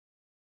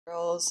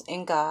Girls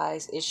and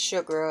guys, it's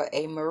Sugar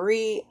A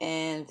Marie,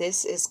 and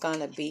this is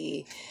gonna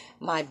be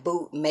my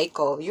boot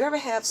makeover. You ever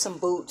have some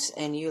boots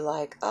and you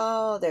like,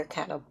 oh, they're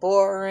kind of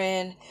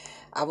boring,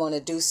 I want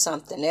to do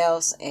something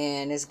else,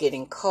 and it's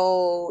getting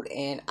cold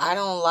and I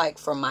don't like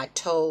for my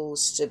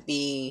toes to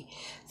be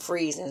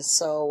freezing.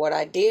 So what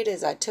I did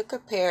is I took a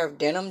pair of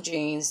denim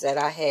jeans that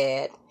I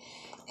had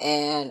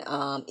and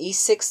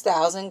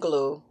E6000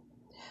 glue.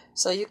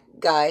 So you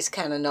guys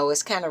kind of know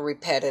it's kind of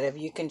repetitive.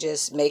 You can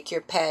just make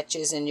your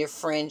patches and your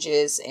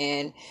fringes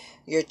and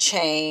your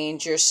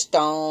chains, your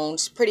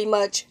stones. Pretty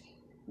much,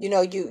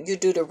 you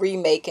do the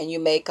remake and you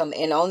make them.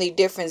 And the only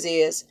difference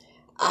is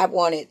I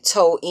want it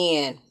toe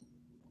in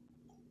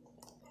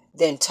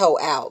than toe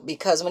out.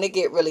 Because when it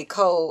get really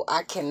cold,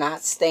 I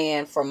cannot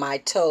stand for my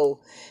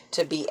toe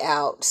to be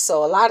out.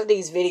 So a lot of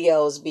these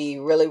videos be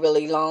really,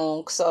 really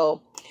long.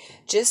 So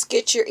just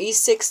get your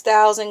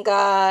E6000,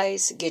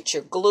 guys. Get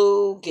your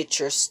glue, get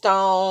your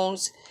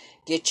stones,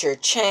 get your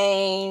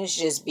chains.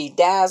 Just be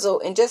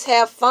dazzled and just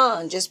have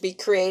fun. Just be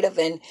creative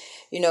and,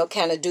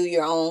 kind of do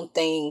your own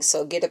thing.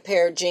 So get a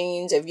pair of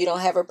jeans. If you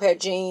don't have a pair of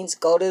jeans,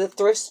 go to the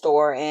thrift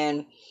store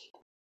and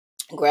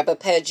grab a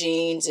pair of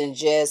jeans and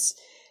just,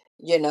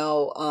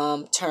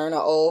 turn an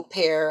old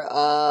pair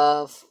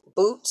of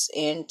boots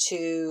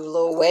into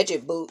little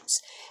wedget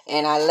boots.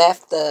 And I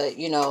left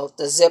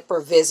the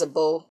zipper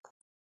visible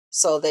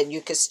so that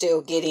you could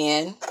still get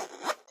in,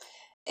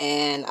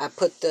 and I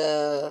put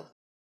the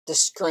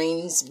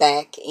screens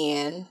back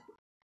in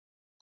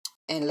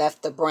and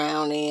left the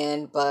brown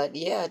in. But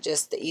yeah,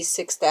 just the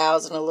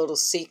E6000, a little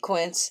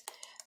sequence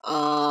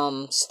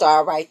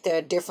star right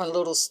there, different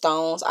little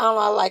stones. I don't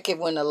know, I like it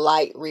when the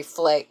light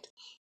reflect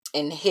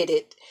and hit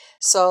it.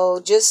 So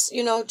just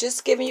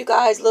giving you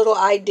guys little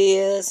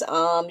ideas.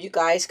 You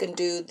guys can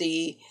do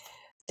the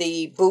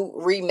boot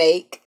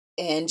remake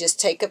and just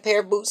take a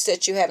pair of boots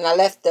that you have. And I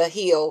left the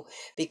heel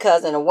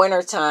because in the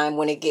winter time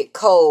when it get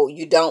cold,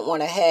 you don't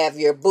want to have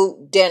your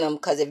boot denim,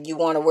 because if you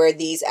want to wear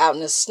these out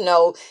in the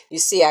snow, you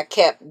see I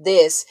kept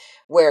this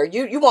where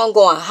you won't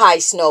go on high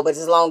snow, but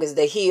as long as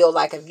the heel,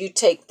 like if you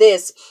take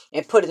this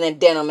and put it in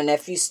denim, and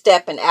if you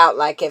stepping out,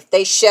 like if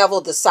they shovel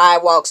the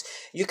sidewalks,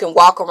 you can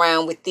walk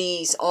around with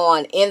these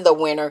on in the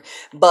winter.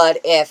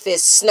 But if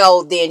it's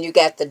snow, then you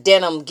got the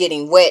denim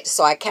getting wet.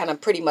 So I kind of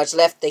pretty much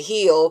left the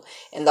heel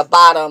and the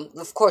bottom.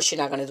 Of course,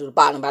 you're not going to do the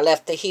bottom, but I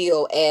left the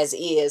heel as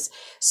is.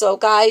 So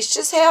guys,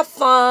 just have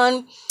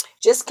fun.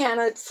 Just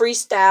kind of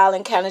freestyle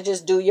and kind of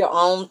just do your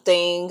own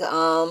thing.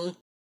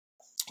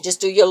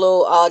 Just do your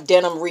little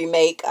denim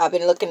remake. I've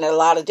been looking at a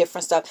lot of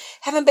different stuff.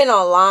 Haven't been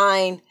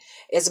online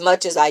as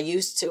much as I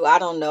used to. I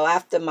don't know.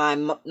 After my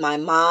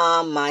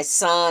mom, my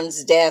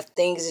son's death,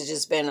 things have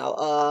just been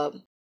a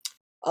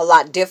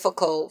lot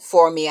difficult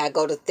for me. I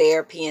go to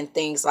therapy and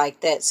things like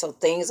that. So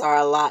things are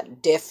a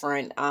lot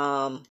different.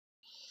 I'm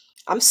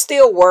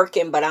still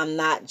working, but I'm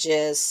not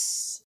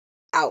just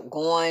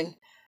outgoing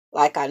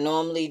like I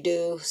normally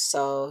do.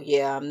 So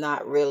yeah, I'm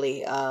not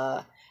really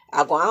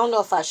outgoing. I don't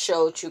know if I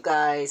showed you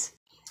guys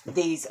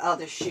these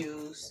other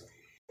shoes.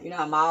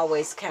 I'm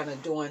always kind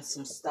of doing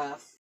some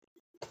stuff.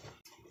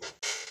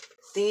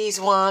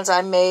 These ones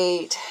I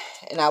made,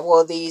 and I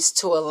wore these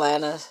to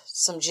Atlanta,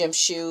 some gym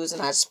shoes,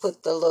 and I just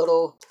put the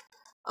little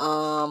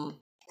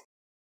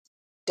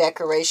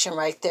decoration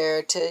right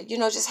there to,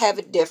 just have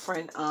it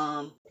different.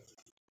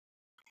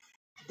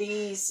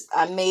 These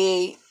I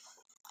made,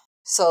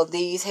 so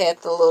these had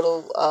the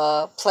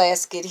little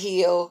plastic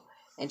heel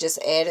and just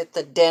added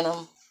the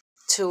denim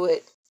to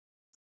it.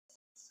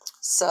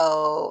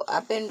 So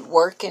I've been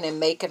working and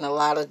making a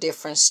lot of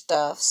different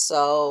stuff.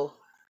 So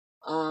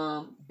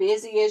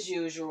busy as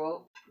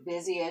usual.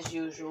 Busy as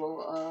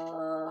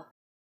usual.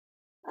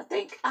 I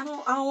think I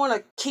don't want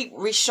to keep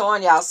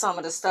re-showing y'all some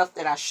of the stuff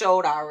that I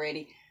showed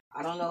already.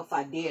 I don't know if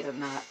I did or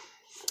not.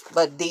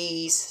 But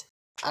these,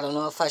 I don't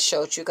know if I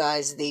showed you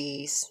guys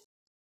these.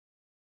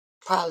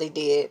 Probably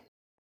did.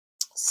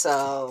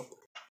 So,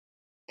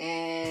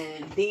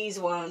 and these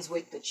ones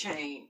with the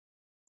chain.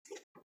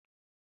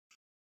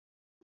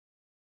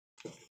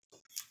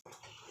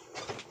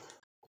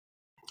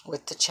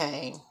 With the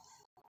chain.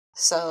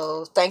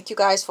 So thank you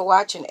guys for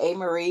watching. A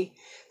Marie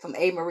from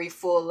A Marie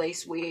Full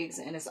Lace Wigs.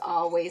 And as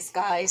always,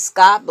 guys,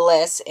 God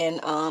bless.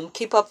 And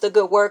keep up the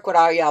good work with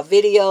all y'all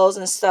videos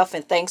and stuff.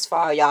 And thanks for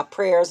all y'all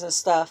prayers and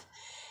stuff.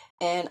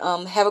 And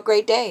have a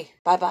great day.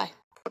 Bye-bye.